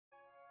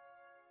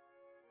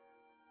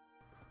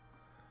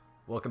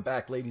Welcome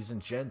back, ladies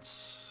and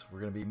gents.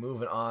 We're going to be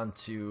moving on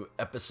to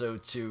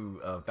episode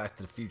 2 of Back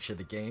to the Future,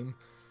 the game.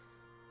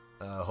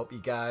 Hope you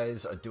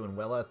guys are doing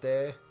well out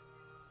there.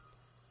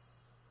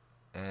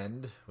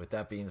 And with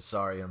that being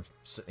sorry, I'm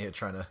sitting here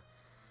trying to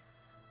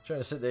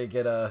sit there and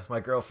get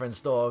my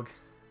girlfriend's dog.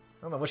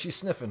 I don't know what she's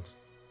sniffing.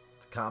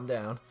 To calm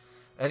down.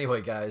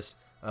 Anyway, guys,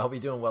 I hope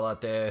you're doing well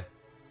out there.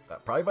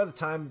 Probably by the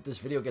time this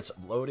video gets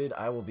uploaded,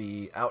 I will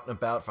be out and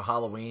about for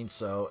Halloween.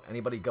 So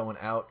anybody going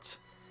out,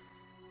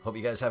 hope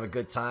you guys have a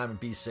good time and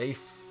be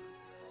safe.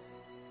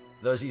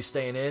 Those of you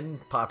staying in,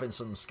 pop in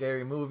some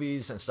scary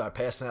movies and start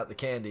passing out the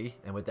candy.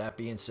 And with that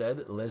being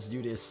said, let's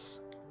do this.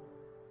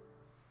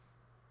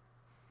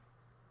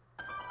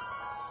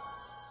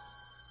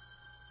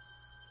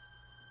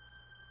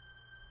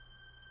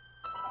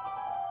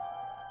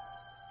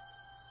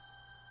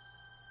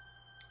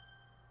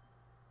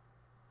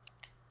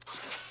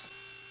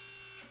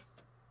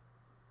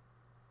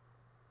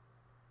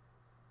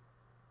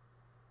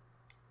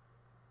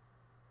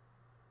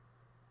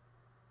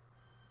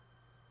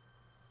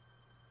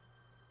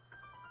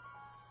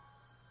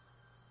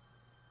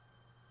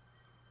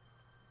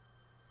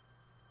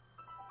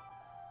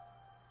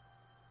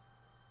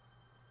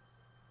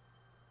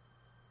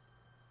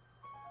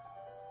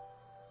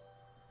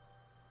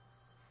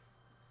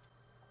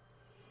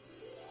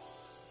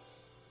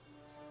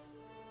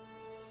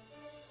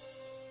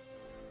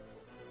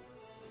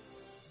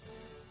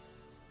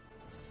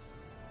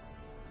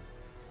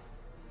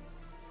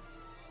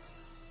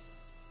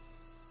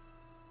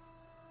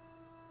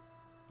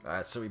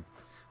 Alright, so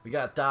we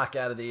got Doc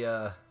out of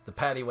the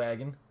paddy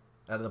wagon,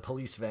 out of the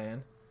police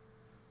van.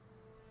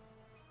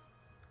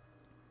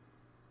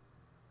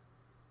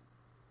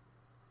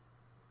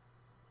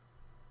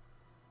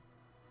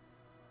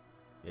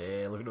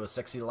 Yeah, look at those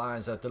sexy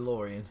lines at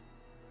DeLorean.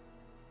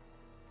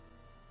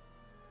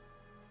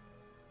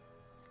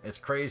 It's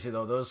crazy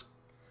though,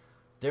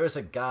 there was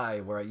a guy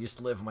where I used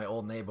to live in my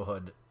old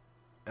neighborhood.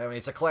 I mean,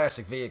 it's a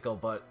classic vehicle,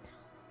 but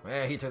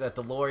man, he took that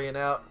DeLorean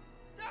out.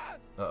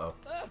 Uh-oh.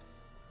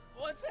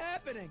 What's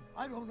happening?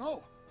 I don't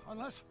know.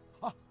 Unless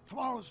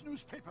tomorrow's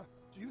newspaper.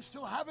 Do you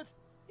still have it?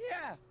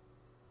 Yeah.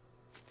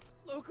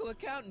 Local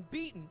accountant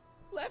beaten.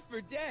 Left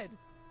for dead.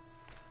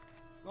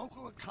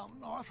 Local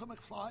accountant Arthur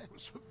McFly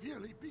was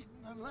severely beaten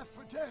and left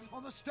for dead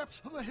on the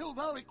steps of the Hill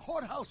Valley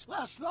Courthouse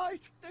last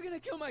night. They're gonna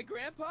kill my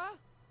grandpa?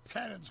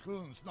 Tannen's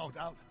goons, no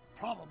doubt.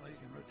 Probably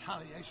in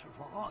retaliation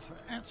for Arthur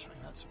answering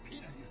that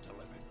subpoena you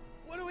delivered.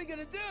 What are we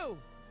gonna do?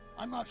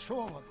 I'm not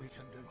sure what we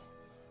can do.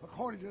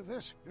 According to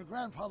this, your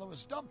grandfather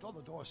was dumped on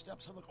the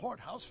doorsteps of the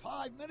courthouse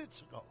 5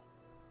 minutes ago.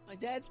 My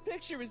dad's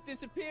picture is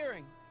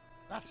disappearing.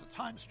 That's the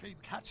time stream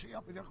catching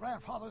up with your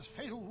grandfather's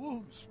fatal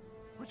wounds.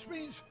 Which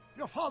means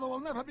your father will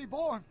never be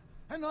born,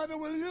 and neither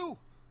will you.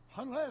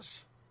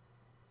 Unless...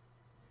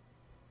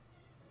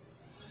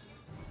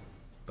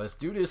 Let's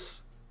do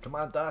this. Come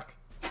on, Doc.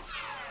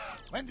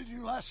 When did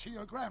you last see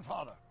your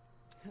grandfather?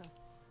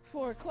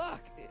 4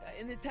 o'clock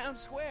in the town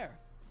square.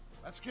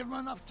 Let's give him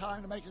enough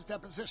time to make his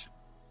deposition.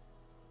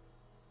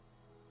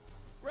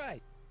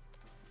 Right.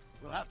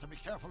 We'll have to be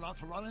careful not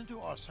to run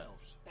into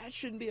ourselves. That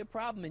shouldn't be a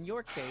problem in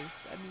your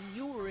case. I mean,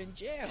 you were in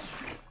jail.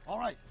 All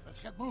right, let's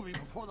get moving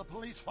before the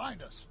police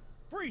find us.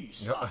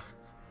 Freeze!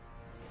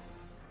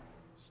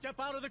 Step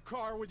out of the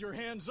car with your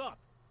hands up.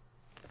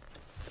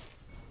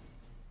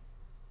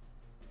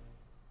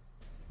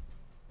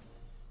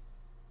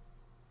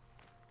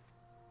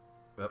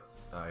 Yep.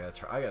 Oh,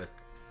 I gotta.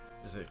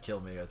 This is gonna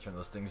kill me. I gotta turn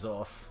those things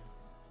off.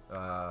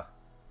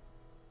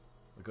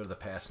 We'll go to the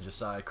passenger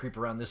side, creep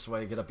around this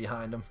way, get up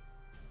behind him.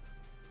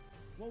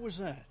 What was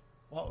that?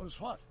 What was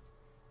what?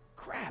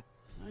 Crap.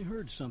 I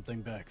heard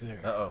something back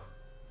there. Uh-oh.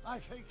 I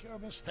think you're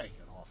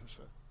mistaken,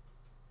 officer.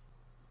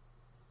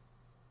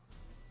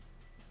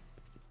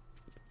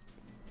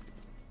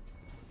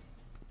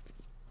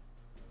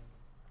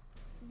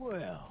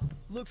 Well,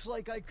 looks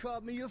like I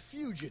caught me a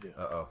fugitive.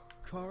 Uh-oh.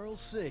 Carl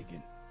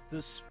Sagan.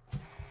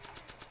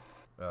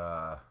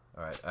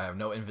 Alright, I have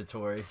no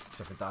inventory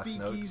except for Doc's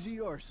notes. Speakeasy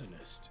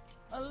arsonist.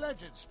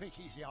 Alleged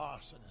speakeasy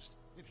arsonist,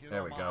 if you There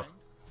don't we go. mind.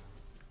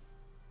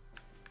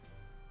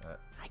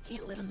 I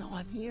can't let him know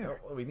I'm here.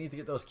 Oh, we need to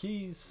get those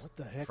keys. What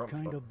the heck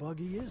kind of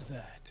buggy is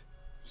that?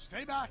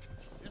 Stay back.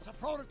 It's a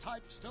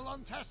prototype, still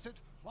untested,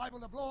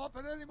 liable to blow up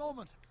at any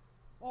moment.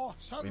 Or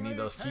suddenly need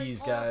those take keys,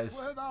 off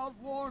guys. without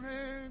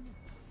warning.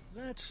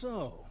 That's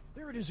so.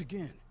 There it is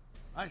again.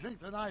 I think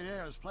the night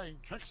air is playing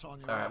tricks on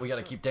you. Alright, we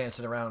gotta officer. keep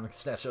dancing around and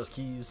snatch those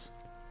keys.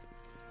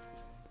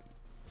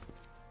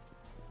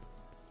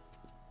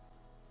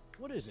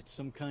 What is it,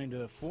 some kind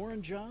of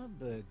foreign job?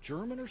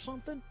 German or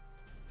something?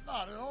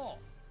 Not at all.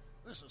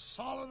 This is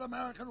solid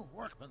American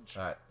workmanship.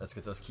 Alright, let's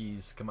get those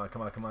keys. Come on,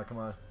 come on, come on, come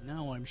on.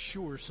 Now I'm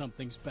sure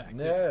something's back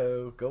there.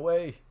 No, go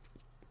away.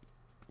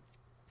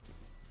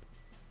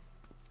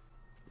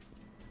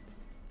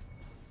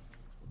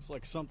 Looks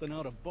like something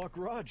out of Buck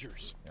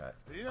Rogers. Alright,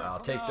 A year I'll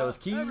from take now, those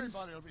keys.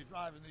 Everybody will be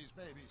driving these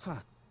babies.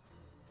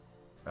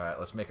 Alright,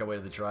 let's make our way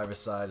to the driver's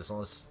side as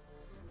long as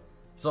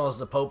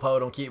the po-po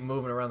don't keep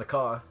moving around the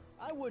car.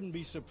 I I wouldn't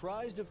be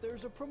surprised if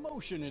there's a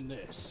promotion in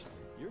this.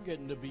 You're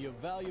getting to be a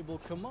valuable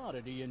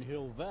commodity in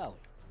Hill Valley.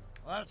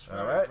 That's All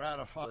very right,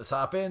 gratifying. let's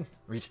hop in.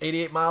 Reach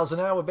 88 miles an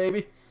hour,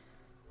 baby.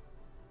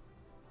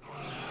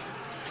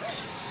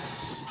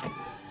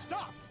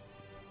 Stop!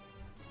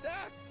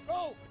 Doc,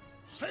 Go!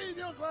 Save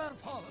your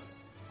grandfather.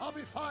 I'll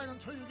be fine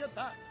until you get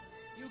back.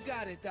 you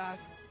got it, Doc.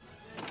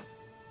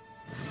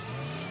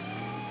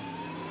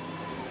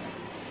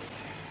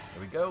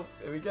 Here we go.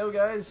 Here we go,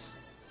 guys.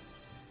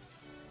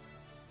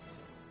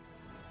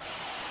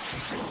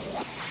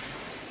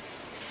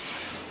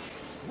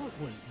 What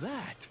was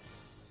that?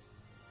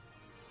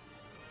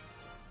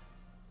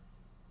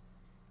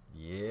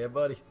 Yeah,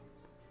 buddy.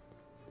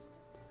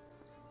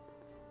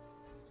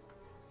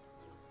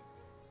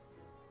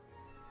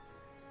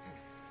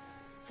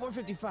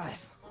 $4.55.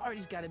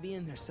 Artie's got to be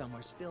in there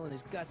somewhere, spilling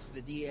his guts to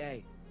the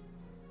DA.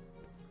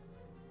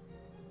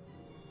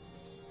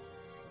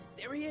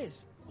 There he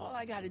is. All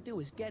I got to do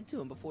is get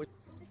to him before...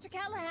 Mr.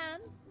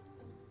 Callahan,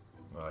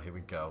 Oh, here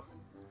we go.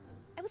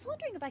 I was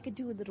wondering if I could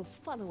do a little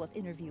follow-up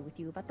interview with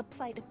you about the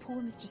plight of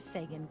poor Mr.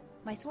 Sagan.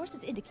 My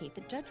sources indicate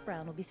that Judge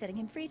Brown will be setting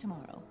him free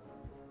tomorrow.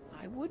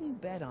 I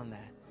wouldn't bet on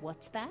that.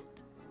 What's that?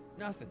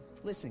 Nothing.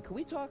 Listen, can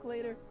we talk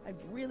later? I've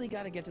really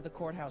got to get to the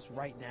courthouse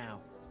right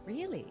now.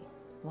 Really?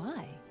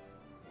 Why?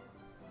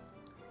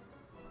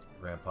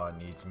 Grandpa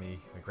needs me.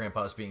 My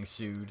grandpa's being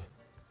sued.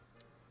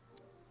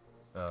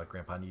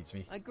 Grandpa needs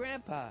me. My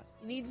grandpa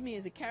needs me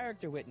as a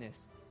character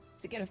witness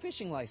to get a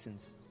fishing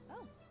license.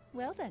 Oh,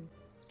 well then,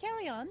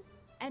 carry on.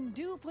 And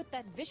do put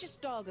that vicious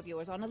dog of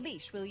yours on a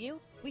leash, will you?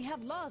 We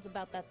have laws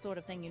about that sort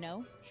of thing, you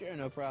know. Sure,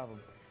 no problem.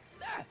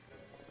 Ah!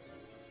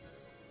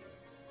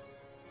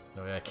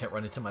 No, I can't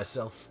run into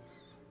myself.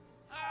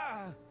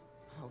 Ah!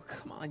 Oh,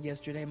 come on,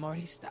 yesterday,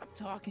 Marty. Stop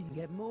talking.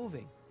 Get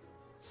moving.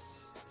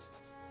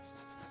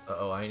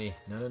 Uh-oh, Einie.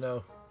 No, no,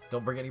 no.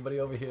 Don't bring anybody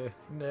over here.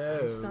 No.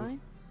 Einstein?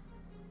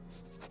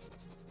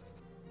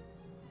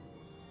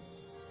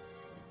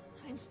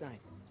 Einstein,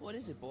 what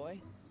is it, boy?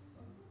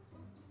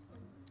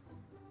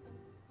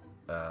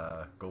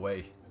 Go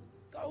away.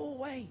 Go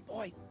away,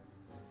 boy.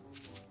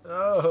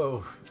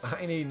 Oh,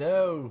 Einie,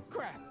 no.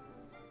 Crap.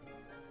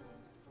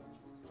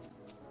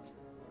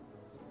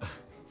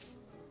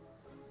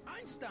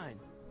 Einstein.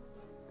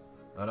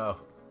 Oh, no.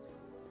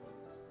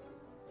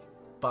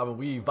 Bob and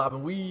weave, bob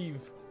and weave.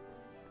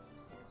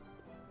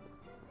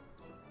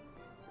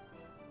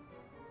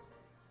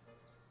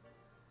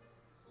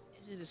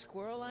 Is it a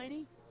squirrel,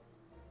 Einie?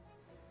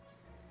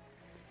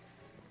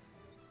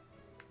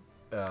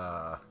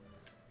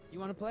 You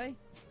want to play?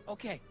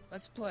 Okay,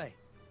 let's play.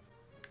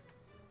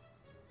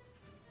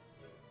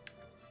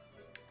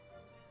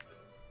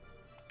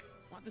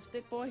 Want the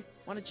stick, boy?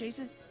 Want to chase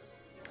it?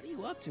 What are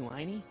you up to,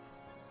 Einie?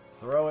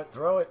 Throw it,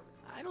 throw it.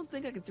 I don't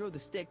think I can throw the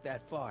stick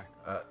that far.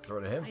 Throw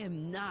it to him. I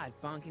am not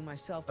bonking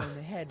myself on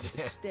the head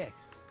with a stick.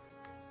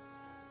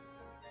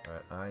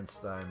 Alright,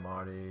 Einstein,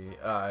 Marty.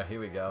 Here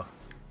we go.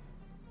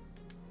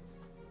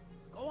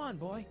 Go on,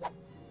 boy.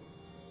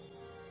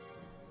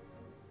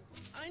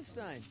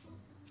 Einstein.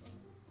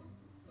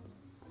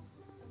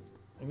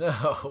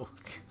 No.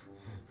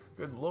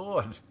 Good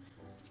lord.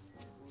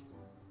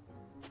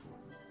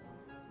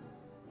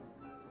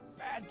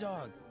 Bad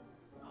dog.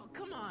 Oh,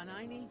 come on,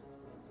 Einie.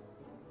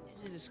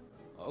 Is it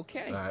a...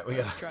 Okay, All right, we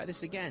let's gotta- try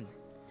this again.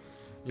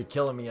 You're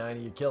killing me,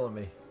 Einie. You're killing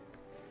me.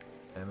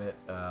 Emmett,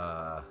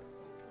 oh,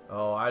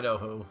 I know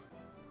who.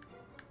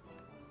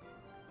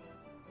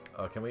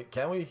 Oh, can we?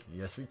 Can we?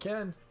 Yes, we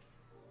can.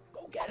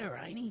 Go get her,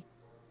 Einie.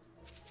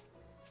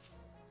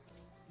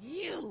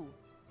 You!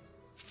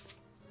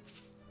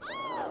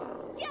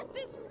 Get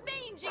this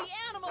mangy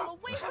animal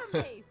away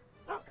from me!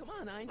 Come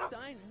on,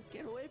 Einstein.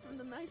 Get away from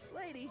the nice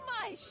lady.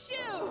 My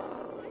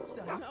shoes!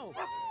 Einstein, no.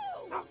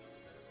 No!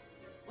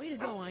 Way to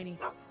go, Einie.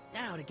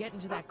 Now to get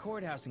into that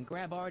courthouse and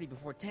grab Artie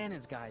before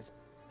Tannen's guys.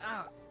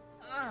 Ah,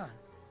 ah.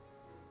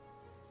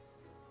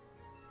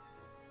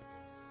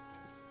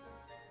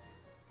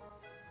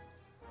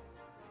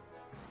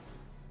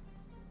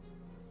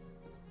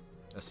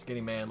 A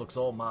skinny man looks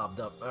all mobbed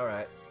up. All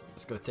right,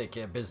 let's go take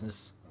care of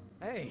business.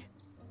 Hey,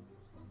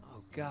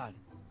 Oh, God.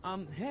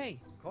 Hey.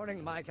 according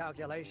to my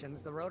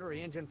calculations, the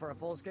rotary engine for a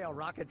full-scale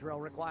rocket drill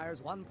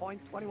requires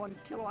 1.21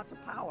 kilowatts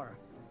of power.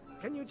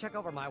 Can you check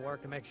over my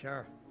work to make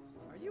sure?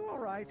 Are you all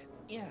right?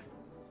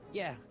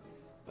 Yeah.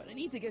 But I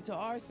need to get to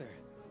Arthur.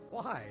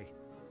 Why?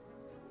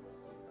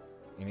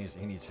 He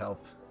needs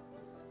help.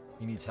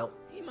 He needs help.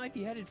 He might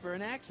be headed for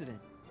an accident.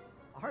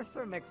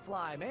 Arthur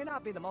McFly may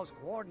not be the most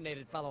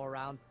coordinated fellow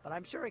around, but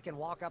I'm sure he can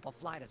walk up a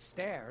flight of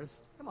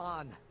stairs. Come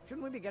on,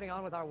 shouldn't we be getting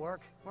on with our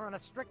work? We're on a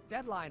strict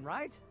deadline,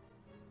 right?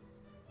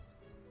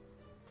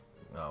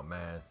 Oh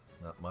man,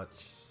 not much.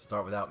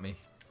 Start without me.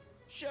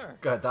 Sure.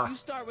 Go ahead, Doc. You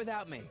start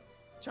without me.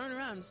 Turn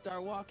around and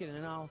start walking,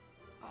 and I'll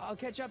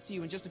catch up to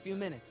you in just a few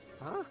minutes.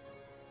 Huh?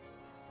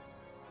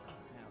 Oh,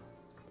 hell.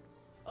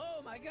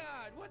 Oh, my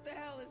God. What the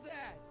hell is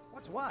that?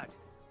 What's what?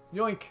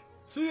 Yoink.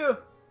 See ya.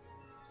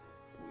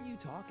 Who are you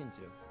talking to?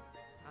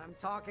 I'm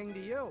talking to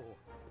you.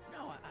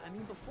 No, I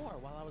mean before,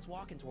 while I was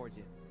walking towards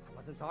you.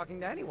 Wasn't talking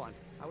to anyone.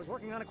 I was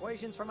working on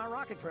equations for my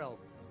rocket drill.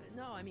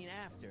 No, I mean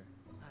after.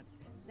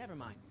 Never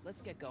mind.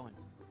 Let's get going.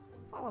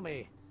 Follow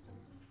me.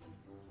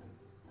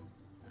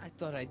 I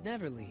thought I'd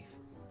never leave.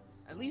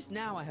 At least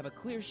now I have a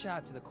clear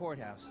shot to the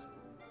courthouse.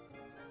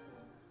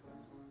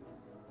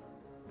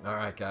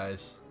 Alright,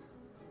 guys.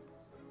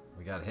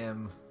 We got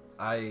him.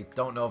 I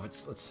don't know if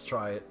it's... Let's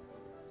try it.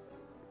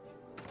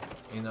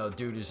 You know,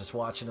 dude is just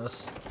watching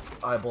us.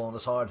 Eyeballing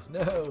us hard.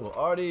 No!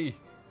 Artie!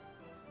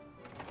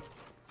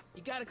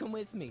 You gotta come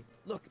with me.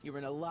 Look, you're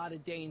in a lot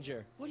of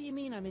danger. What do you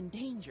mean I'm in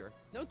danger?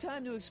 No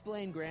time to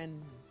explain,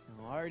 Gran...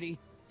 No, Artie.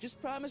 Just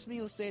promise me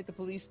you'll stay at the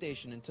police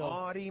station until...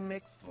 Marty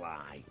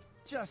McFly.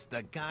 Just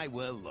the guy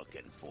we're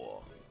looking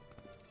for.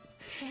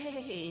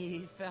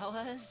 Hey,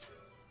 fellas.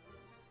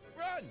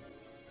 Run!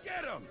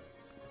 Get him!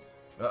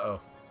 Uh-oh.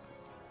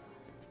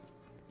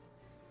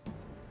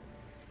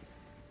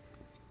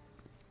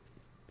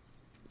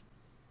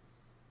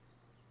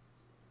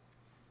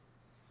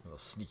 Little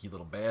sneaky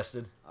little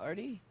bastard.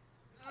 Artie?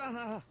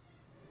 I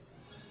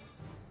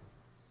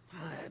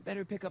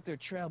better pick up their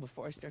trail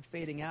before I start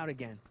fading out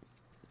again.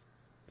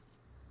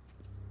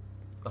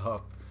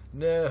 Oh,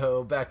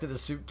 no. Back to the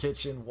soup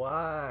kitchen.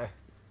 Why?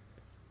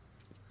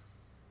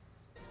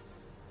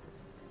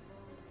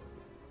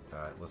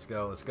 Alright, let's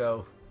go, let's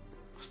go.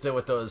 Still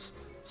with those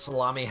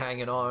salami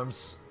hanging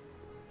arms.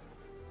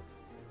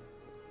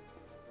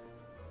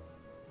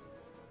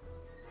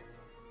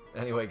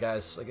 Anyway,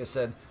 guys, like I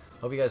said,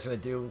 hope you guys are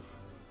going to do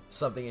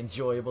something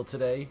enjoyable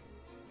today.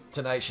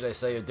 Tonight, should I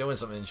say, you're doing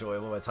something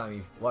enjoyable by the time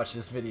you watch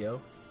this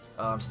video.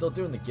 I'm still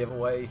doing the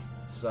giveaway,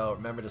 so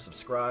remember to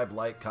subscribe,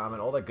 like,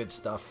 comment, all that good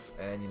stuff,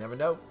 and you never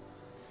know.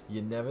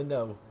 You never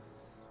know.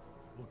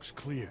 Looks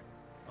clear.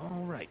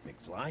 All right,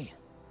 McFly.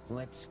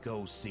 Let's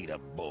go see the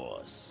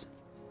boss.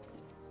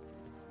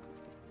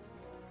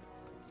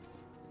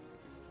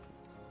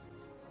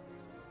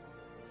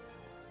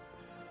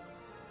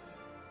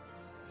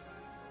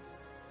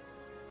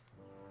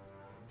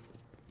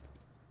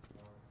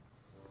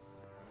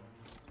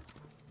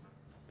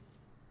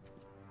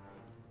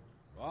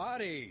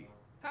 Artie,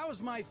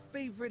 how's my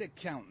favorite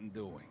accountant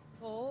doing?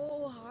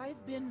 Oh,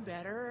 I've been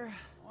better.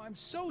 Oh, I'm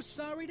so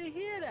sorry to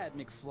hear that,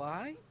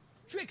 McFly.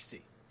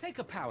 Trixie, take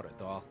a powder,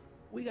 doll.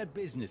 We got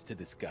business to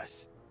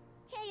discuss.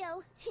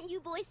 Heyo, you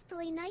boys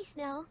play nice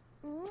now.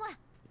 Mwah!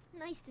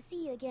 Nice to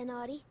see you again,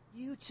 Artie.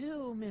 You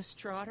too, Miss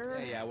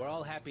Trotter. Yeah, we're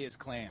all happy as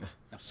clams.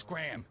 Now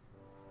scram.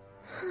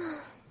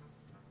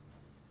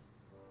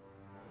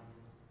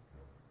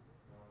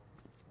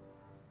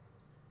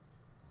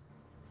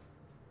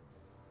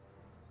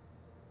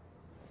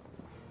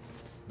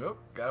 Nope,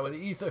 got it with the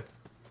ether.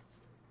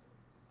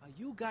 Are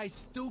you guys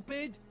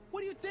stupid?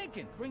 What are you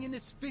thinking, bringing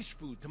this fish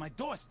food to my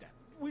doorstep?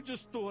 We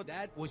just thought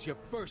that was your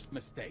first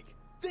mistake.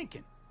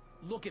 Thinking.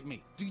 Look at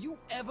me. Do you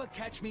ever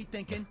catch me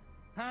thinking?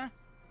 Huh?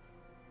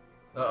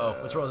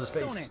 Uh-oh, what's wrong with his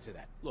face? Don't answer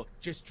that. Look,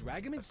 just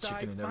drag him inside,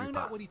 chicken in every find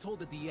pot. out what he told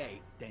the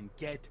DA, then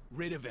get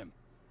rid of him.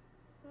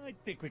 I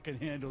think we can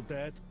handle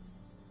that.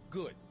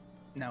 Good.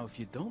 Now, if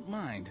you don't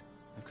mind,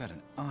 I've got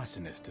an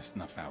arsonist to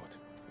snuff out.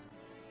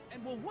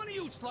 And will one of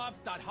you slobs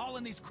start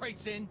hauling these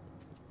crates in?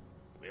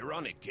 We're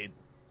on it, kid.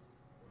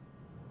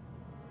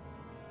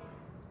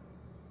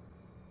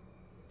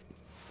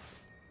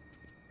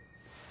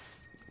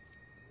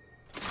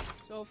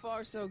 So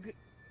far, so good.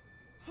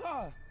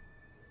 Huh.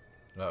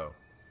 Uh-oh.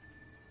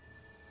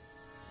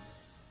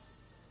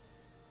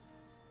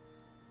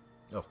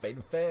 Oh,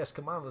 fading fast.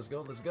 Come on, let's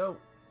go, let's go.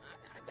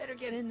 I better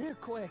get in there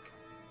quick.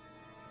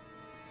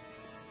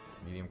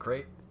 Medium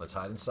crate. Let's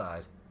hide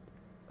inside.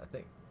 I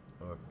think.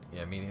 Or,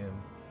 yeah, medium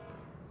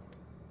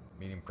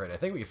crate. I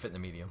think we can fit in the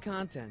medium.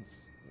 Contents.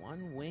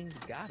 One winged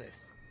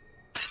goddess.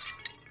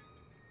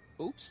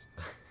 Oops.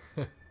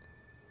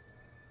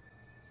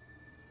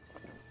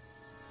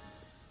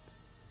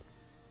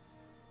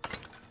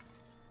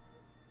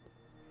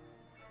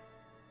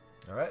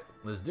 Alright,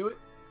 let's do it.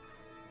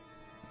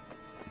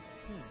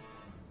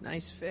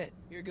 Nice fit.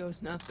 Here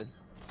goes nothing.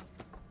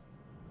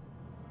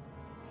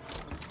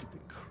 Get the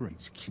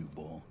crates, cue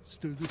ball.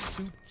 Stir the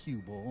soup,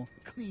 cue ball.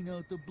 Clean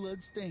out the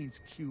bloodstains,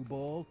 cue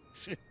ball.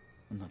 Shit,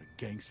 I'm not a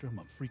gangster, I'm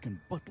a freaking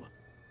butler.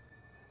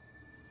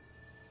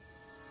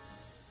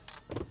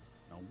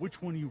 Now,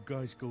 which one of you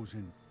guys goes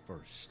in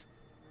first?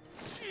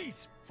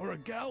 Jeez, for a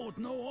gal with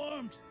no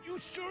arms, you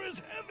sure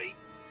is heavy.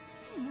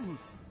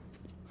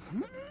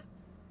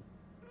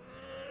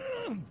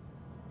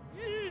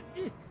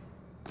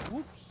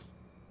 Whoops.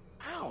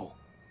 Ow!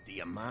 Do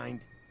you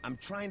mind? I'm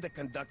trying to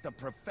conduct a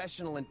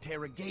professional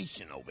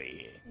interrogation over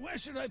here. Where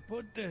should I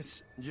put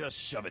this? Just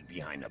shove it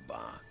behind the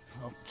bar.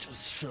 I'll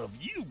just shove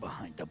you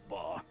behind the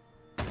bar.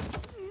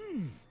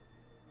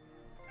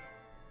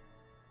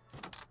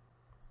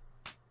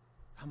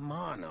 Come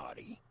on,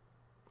 Artie.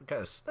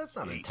 Guys, that's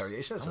not an Jeez,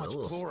 interrogation. That's how a much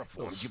little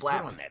chloroform little you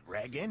slap. put on that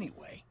rag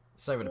anyway?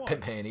 It's not even a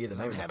pimp hand either.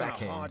 Not I'm even a having a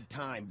backhand. hard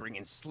time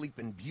bringing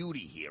sleeping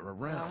beauty here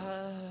around.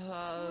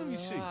 Let me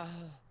see.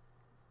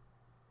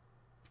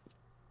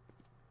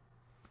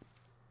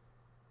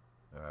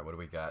 Alright, what do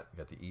we got? We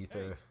got the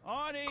ether, Hey,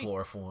 Artie,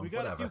 chloroform, we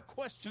got whatever. a few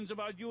questions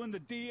about you and the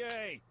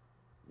DA.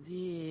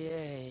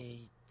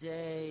 D-A-D-D?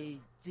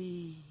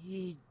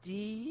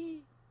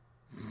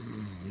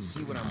 You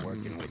see what I'm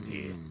working with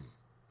here?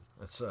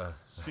 Let's,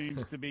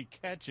 Seems to be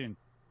catching.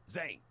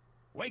 Zane,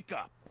 wake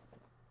up!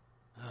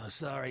 Oh,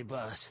 sorry,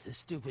 boss. This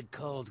stupid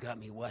cold's got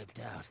me wiped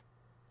out.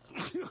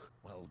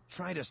 Well,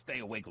 try to stay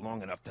awake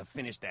long enough to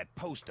finish that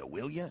poster,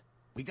 will you?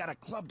 We got a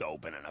club to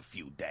open in a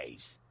few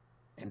days.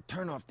 And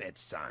turn off that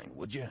sign,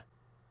 would you?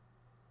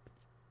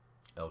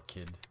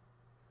 L-Kid.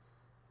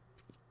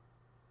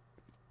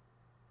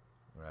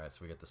 Alright, so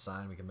we got the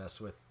sign we can mess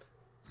with.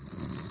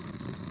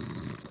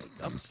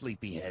 Wake up,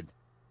 sleepyhead.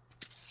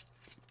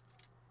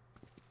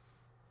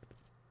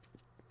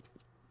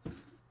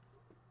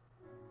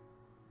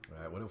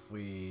 Alright, what if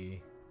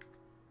we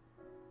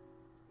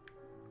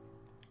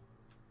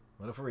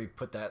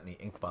put that in the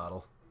ink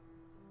bottle?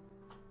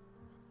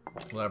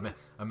 Let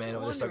our man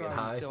over there start getting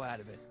high. So out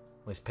of it.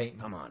 He's painting.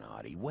 Come on,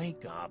 Artie,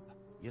 wake up.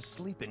 You're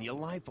sleeping your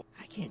life.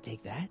 I can't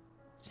take that.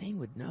 Zane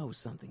would know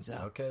something's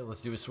up. Okay,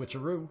 let's do a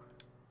switcheroo.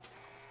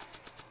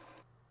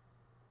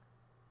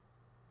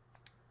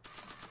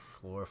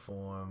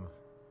 Chloroform,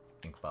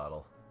 ink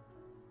bottle.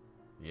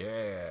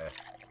 Yeah.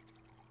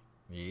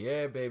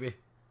 Yeah, baby.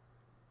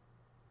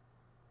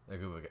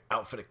 Look, we got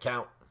outfit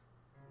account.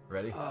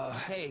 Ready? Oh,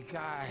 hey,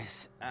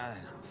 guys. I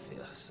don't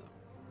feel so...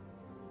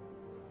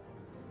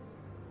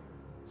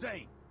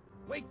 Zane,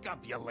 wake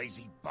up, you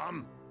lazy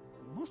bum.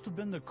 Must have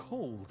been the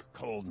cold.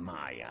 Cold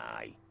my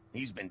eye.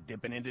 He's been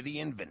dipping into the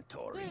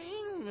inventory.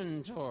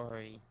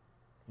 Inventory.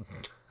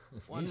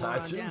 One He's more high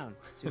on too. down.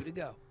 2 to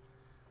go.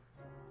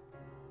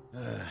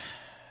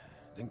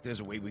 Think there's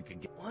a way we could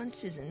get...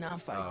 Once is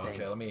enough, I think.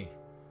 Okay, let me...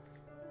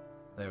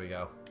 There we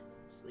go.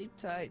 Sleep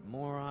tight,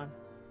 moron.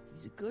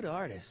 He's a good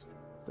artist,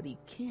 but he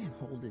can't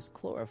hold his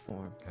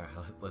chloroform.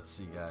 Alright, let's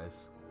see,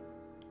 guys.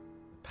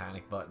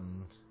 Panic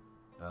button.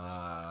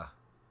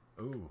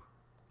 Ooh.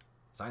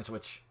 Sign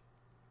switch.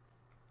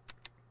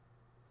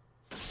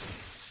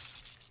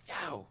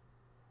 Ow.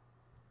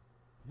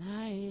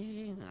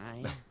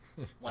 Night.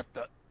 What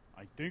the...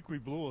 I think we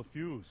blew a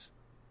fuse.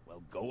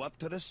 Well, go up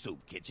to the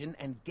soup kitchen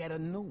and get a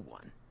new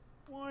one.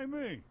 Why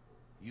me?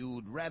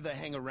 You'd rather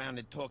hang around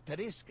and talk to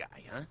this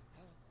guy, huh?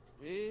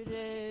 3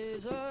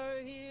 days are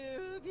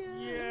here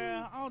again.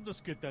 Yeah, I'll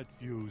just get that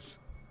fuse.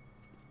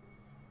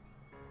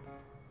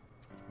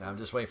 Now I'm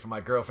just waiting for my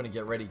girlfriend to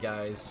get ready,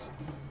 guys.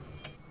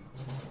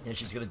 And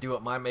she's gonna do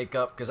up my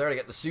makeup, because I already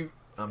got the suit.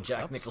 I'm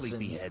Jack Up, Nicholson.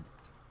 sleepyhead.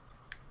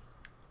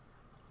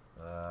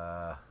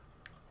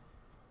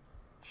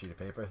 Sheet of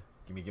paper.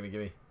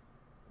 Gimme.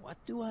 What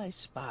do I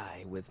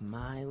spy with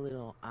my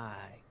little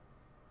eye?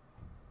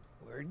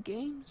 Word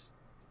games?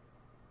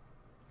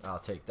 I'll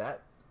take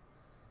that.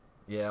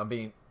 Yeah, I'm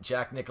being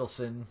Jack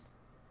Nicholson,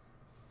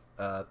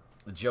 the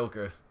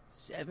Joker.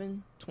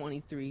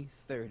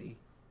 7/23/30.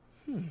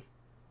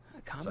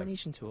 A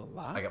combination to a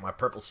lot. I got my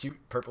purple suit,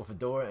 purple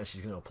fedora, and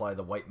she's gonna apply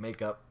the white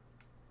makeup.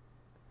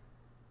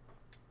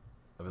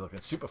 I'll be looking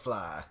super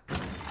fly.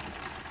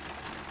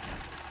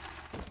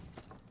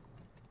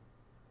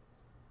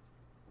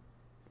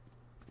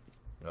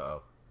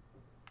 Uh-oh.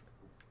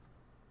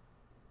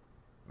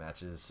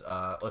 Matches.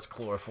 Let's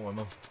chloroform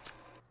him.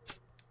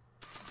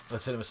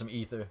 Let's hit him with some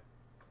ether.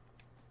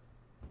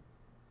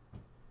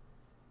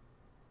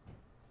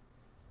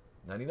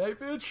 99,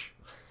 bitch.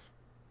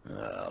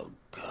 Oh,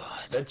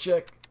 God. Dead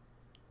check.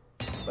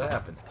 What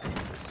happened?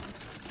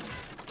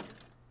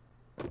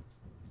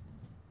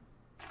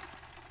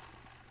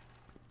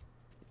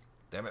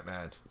 Damn it,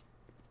 man.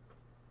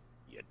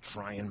 You're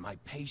trying my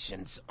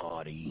patience,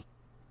 Artie.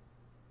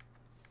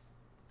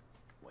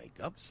 Wake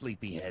up,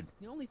 sleepyhead.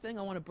 The only thing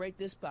I want to break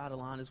this bottle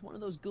on is one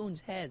of those goons'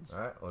 heads.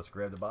 Alright, let's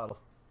grab the bottle.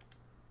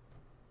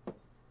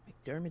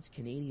 McDermott's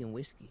Canadian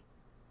whiskey.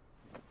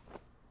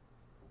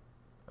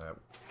 Alright,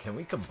 can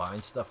we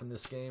combine stuff in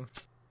this game?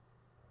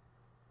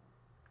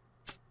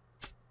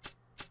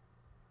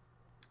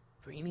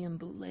 Premium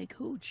bootleg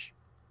hooch.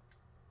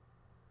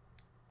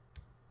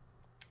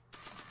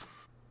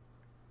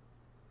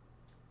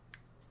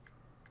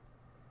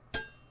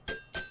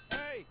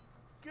 Hey,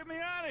 get me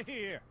out of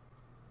here!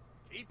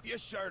 Keep your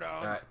shirt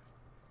on. Alright,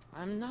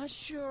 I'm not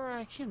sure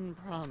I can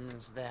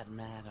promise that,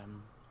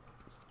 madam.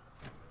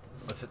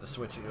 let's hit the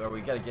switch. Or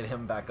we gotta get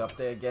him back up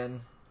there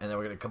again, and then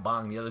we're gonna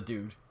combine the other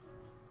dude.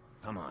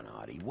 Come on,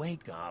 Artie,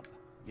 wake up.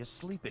 You're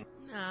sleeping.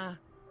 Nah.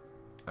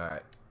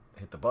 Alright,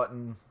 hit the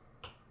button.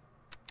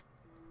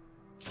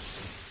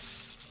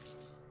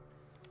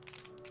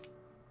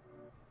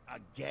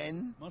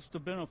 Again? Must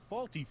have been a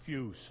faulty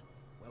fuse.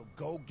 Well,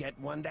 go get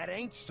one that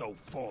ain't so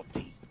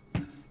faulty.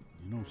 You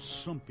know,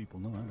 some people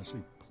know how to say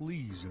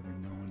please every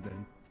now and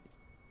then.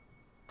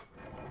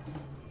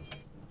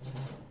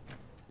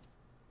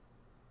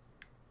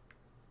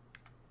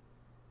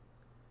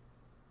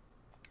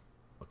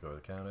 Look over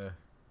the counter.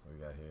 What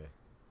we got here?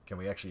 Can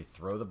we actually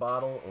throw the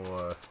bottle,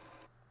 or...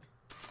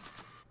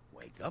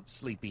 Wake up,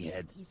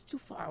 sleepyhead. He's too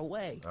far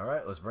away.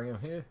 Alright, let's bring him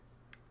here.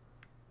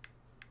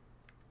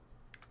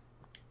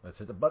 Let's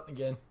hit the button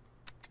again.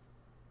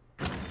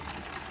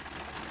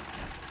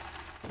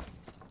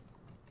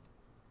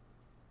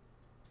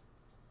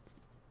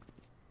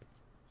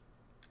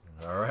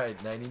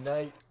 Alright, nighty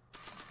night.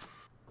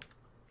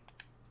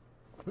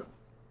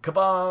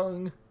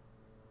 Kabong!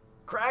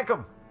 Crack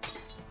him!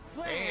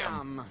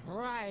 Bam!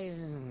 Right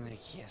in the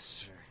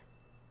kisser.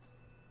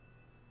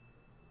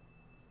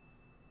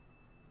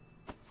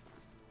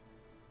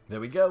 There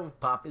we go.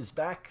 Pop is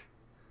back.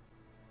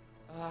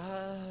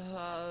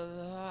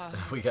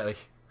 We gotta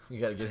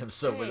get him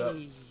sobered up.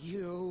 Hey,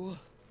 you.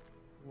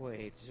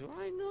 Wait, do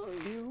I know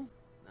you?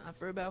 Not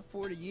for about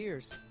 40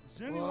 years.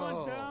 Is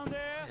anyone down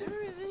there?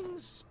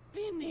 Everything's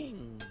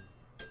spinning.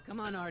 Come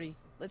on, Artie.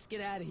 Let's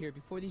get out of here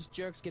before these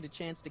jerks get a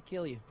chance to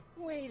kill you.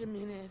 Wait a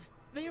minute.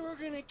 They were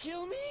gonna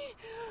kill me?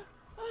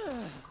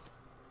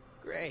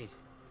 Great.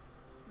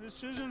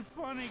 This isn't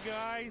funny,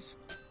 guys.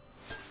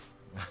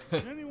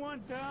 Is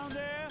anyone down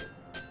there?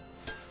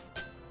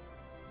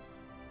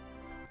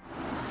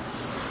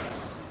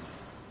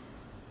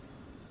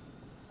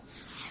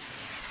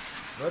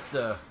 What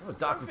the? Oh,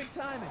 Doc. Perfect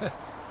timing.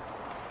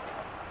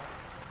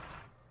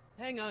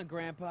 Hang on,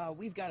 Grandpa.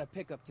 We've got a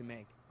pickup to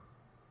make.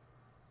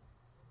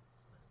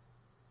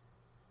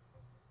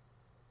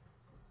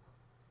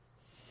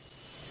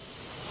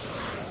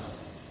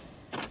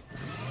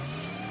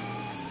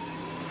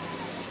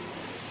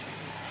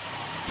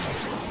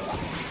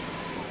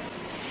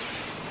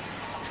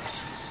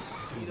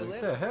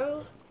 What the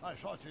hell? I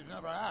thought you'd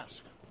never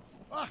ask.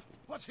 Ah,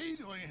 what's he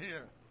doing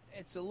here?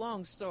 It's a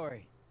long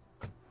story.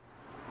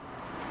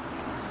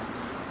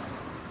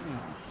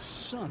 Oh,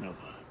 son of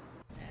a...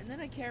 And then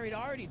I carried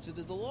Artie to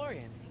the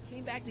DeLorean and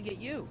came back to get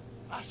you.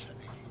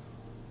 Fascinating.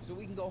 So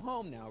we can go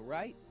home now,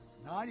 right?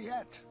 Not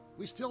yet.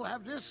 We still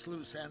have this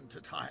loose end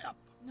to tie up.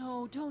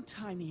 No, don't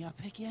tie me up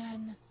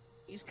again.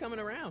 He's coming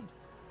around.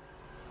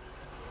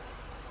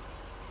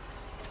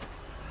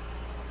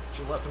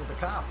 She left him with the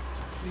cop.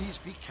 Please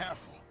be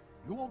careful.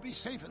 You won't be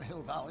safe in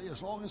Hill Valley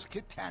as long as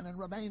Kit Tannen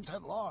remains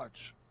at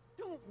large.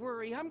 Don't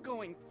worry, I'm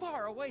going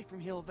far away from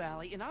Hill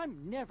Valley, and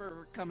I'm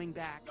never coming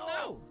back.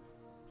 No!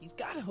 He's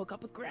got to hook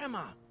up with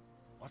Grandma.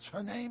 What's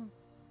her name?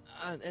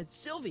 It's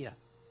Sylvia.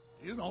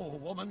 Do you know a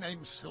woman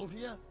named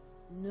Sylvia?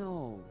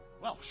 No.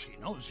 Well, she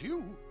knows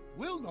you.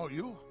 We'll know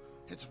you.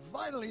 It's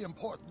vitally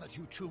important that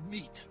you two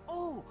meet.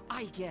 Oh,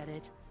 I get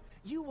it.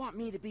 You want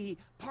me to be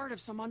part of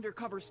some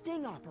undercover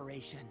sting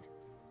operation.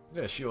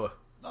 Yeah, sure.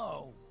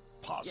 No,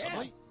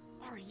 possibly.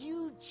 Are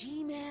you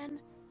G-Man?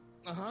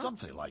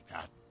 Something like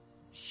that.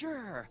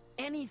 Sure,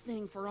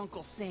 anything for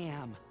Uncle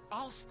Sam.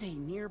 I'll stay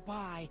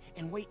nearby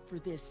and wait for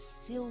this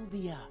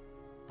Sylvia.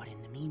 But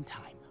in the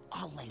meantime,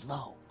 I'll lay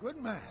low.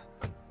 Good man.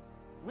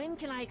 When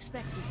can I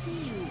expect to see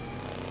you?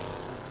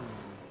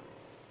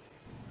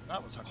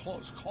 That was a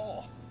close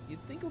call. You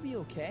think he'll be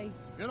okay?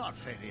 You're not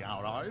fading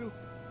out, are you?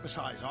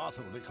 Besides,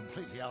 Arthur will be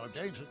completely out of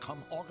danger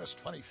come August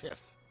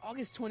 25th.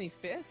 August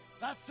 25th?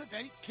 That's the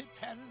date Kit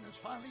Tannen is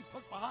finally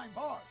put behind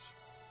bars.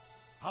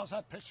 How's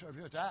that picture of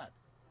your dad?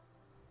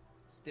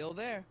 Still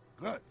there.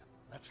 Good.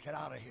 Let's get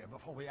out of here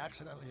before we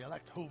accidentally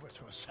elect Hoover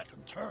to a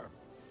second term.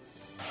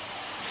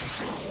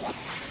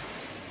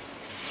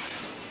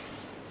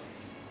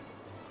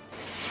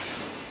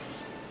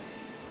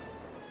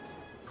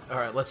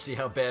 Alright, let's see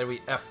how bad we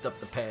effed up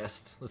the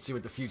past. Let's see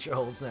what the future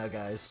holds now,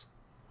 guys.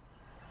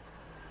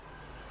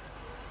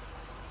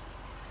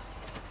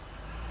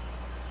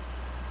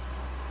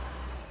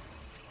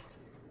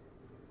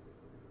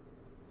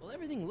 Well,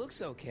 everything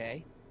looks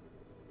okay.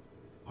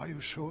 Are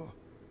you sure?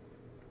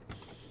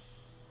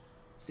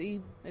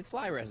 See,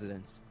 McFly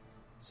residence.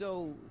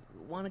 So,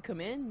 want to come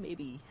in?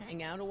 Maybe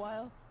hang out a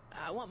while?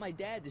 I want my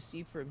dad to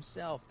see for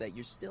himself that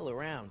you're still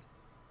around.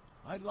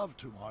 I'd love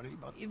to, Marty,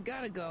 but... You've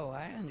got to go.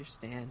 I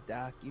understand,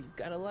 Doc. You've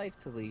got a life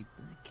to lead,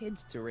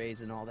 kids to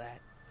raise and all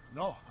that.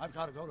 No, I've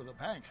got to go to the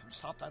bank and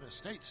stop that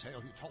estate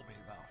sale you told me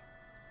about.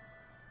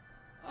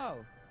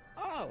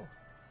 Oh.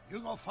 You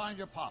go find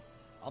your pop.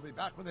 I'll be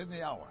back within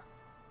the hour.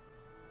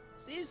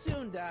 See you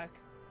soon, Doc.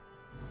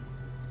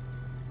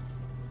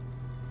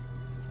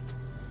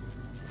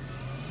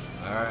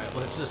 Alright,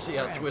 let's just see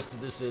how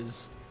twisted this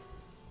is.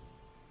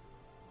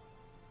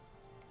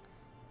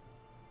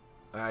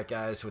 Alright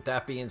guys, with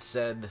that being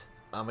said,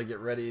 I'm going to get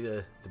ready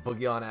to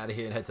boogie on out of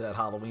here and head to that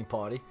Halloween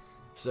party.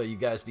 So you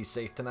guys be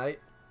safe tonight.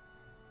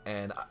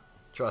 And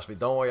trust me,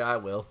 don't worry, I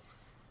will.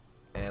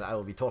 And I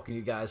will be talking to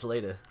you guys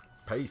later.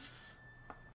 Peace.